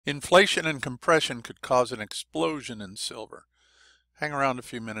Inflation and compression could cause an explosion in silver. Hang around a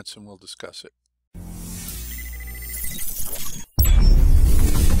few minutes and we'll discuss it.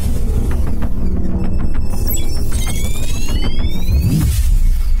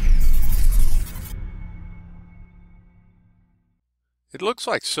 It looks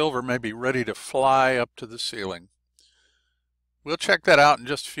like silver may be ready to fly up to the ceiling. We'll check that out in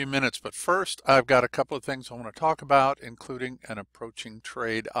just a few minutes, but first I've got a couple of things I want to talk about, including an approaching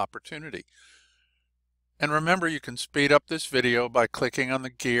trade opportunity. And remember, you can speed up this video by clicking on the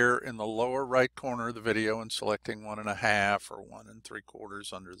gear in the lower right corner of the video and selecting 1.5 or 1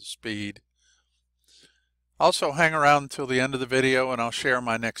 3/4 under the speed. Also, hang around until the end of the video and I'll share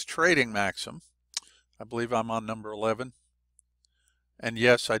my next trading maxim. I believe I'm on number 11. And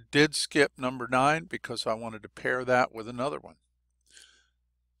yes, I did skip number 9 because I wanted to pair that with another one.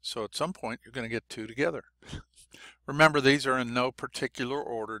 So at some point, you're going to get two together. Remember, these are in no particular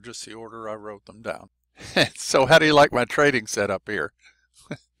order, just the order I wrote them down. So how do you like my trading setup here?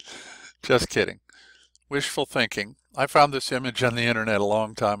 Just kidding. Wishful thinking. I found this image on the internet a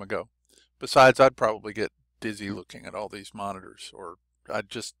long time ago. Besides, I'd probably get dizzy looking at all these monitors, or I'd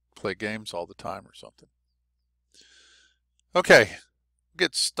just play games all the time or something. Okay,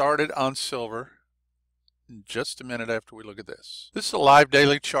 get started on silver in just a minute after we look at this. This is a live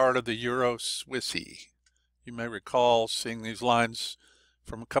daily chart of the EURCHF. You may recall seeing these lines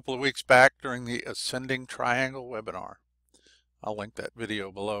from a couple of weeks back during the Ascending Triangle webinar. I'll link that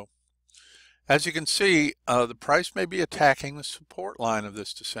video below. As you can see, the price may be attacking the support line of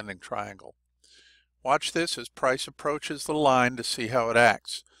this descending triangle. Watch this as price approaches the line to see how it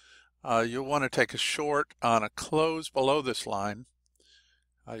acts. You'll want to take a short on a close below this line.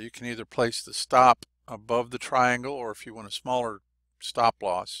 You can either place the stop above the triangle, or if you want a smaller stop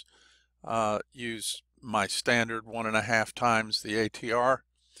loss, use my standard 1.5 times the ATR,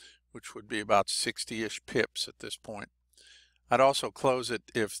 which would be about 60-ish pips at this point. I'd also close it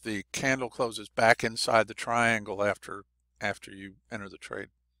if the candle closes back inside the triangle after you enter the trade.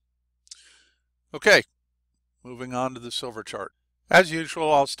 Okay, moving on to the silver chart. As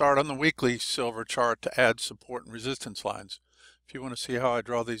usual, I'll start on the weekly silver chart to add support and resistance lines. If you want to see how I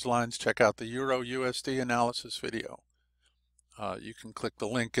draw these lines, check out the Euro USD analysis video. You can click the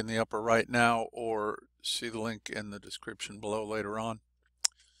link in the upper right now, or see the link in the description below later on.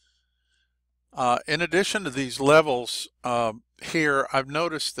 In addition to these levels here, I've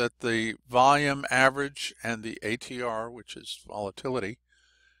noticed that the volume average and the ATR, which is volatility,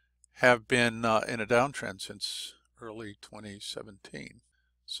 have been in a downtrend since early 2017.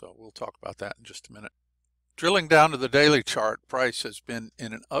 So we'll talk about that in just a minute. Drilling down to the daily chart, price has been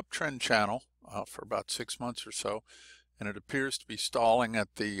in an uptrend channel for about 6 months or so, and it appears to be stalling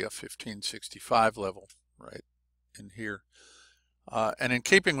at the 1565 level right in here. And in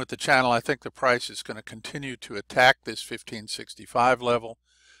keeping with the channel, I think the price is going to continue to attack this 1565 level,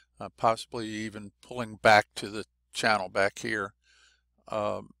 possibly even pulling back to the channel back here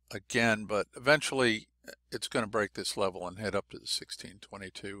again, but eventually it's going to break this level and head up to the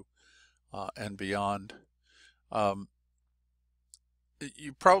 1622 and beyond.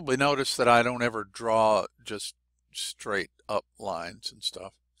 You probably noticed that I don't ever draw just straight up lines and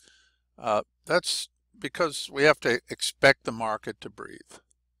stuff. That's because we have to expect the market to breathe.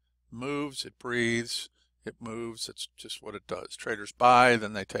 Moves, it breathes, it moves, it's just what it does. Traders buy,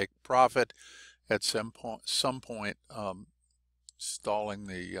 then they take profit at some point, stalling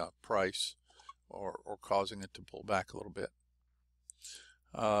the price or causing it to pull back a little bit.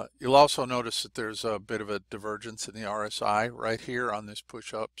 You'll also notice that there's a bit of a divergence in the RSI right here on this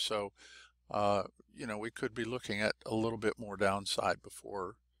push up, so you know, we could be looking at a little bit more downside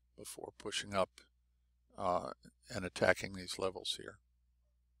before pushing up and attacking these levels here.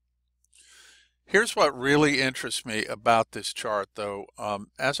 Here's what really interests me about this chart, though.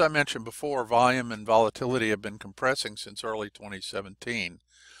 As I mentioned before, volume and volatility have been compressing since early 2017.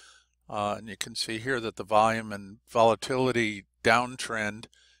 And you can see here that the volume and volatility downtrend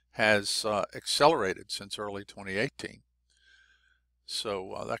has accelerated since early 2018.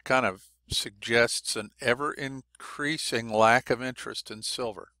 So that kind of suggests an ever-increasing lack of interest in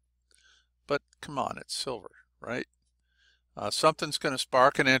silver. But come on, it's silver, right? Something's going to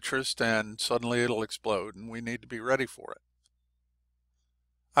spark an interest and suddenly it'll explode, and we need to be ready for it.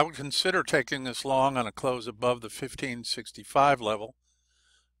 I would consider taking this long on a close above the 1565 level,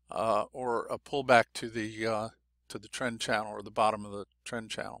 or a pullback to the trend channel, or the bottom of the trend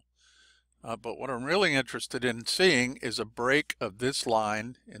channel. But what I'm really interested in seeing is a break of this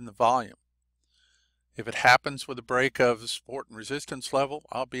line in the volume. If it happens with a break of the support and resistance level,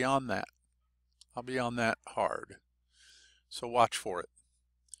 I'll be on that. I'll be on that hard. So watch for it.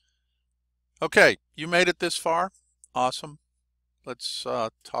 Okay, you made it this far. Awesome. Let's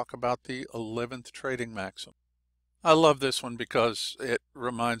talk about the 11th trading maxim. I love this one because it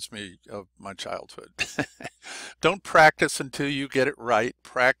reminds me of my childhood. Don't practice until you get it right.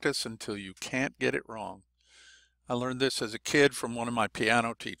 Practice until you can't get it wrong. I learned this as a kid from one of my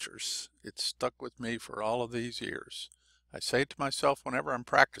piano teachers. It's stuck with me for all of these years. I say it to myself whenever I'm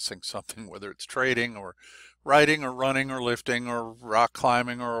practicing something, whether it's trading or writing or running or lifting or rock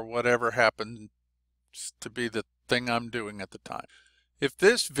climbing or whatever happens to be the thing I'm doing at the time. If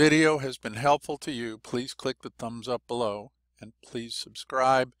this video has been helpful to you, please click the thumbs up below and please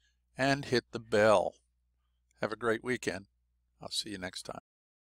subscribe and hit the bell. Have a great weekend. I'll see you next time.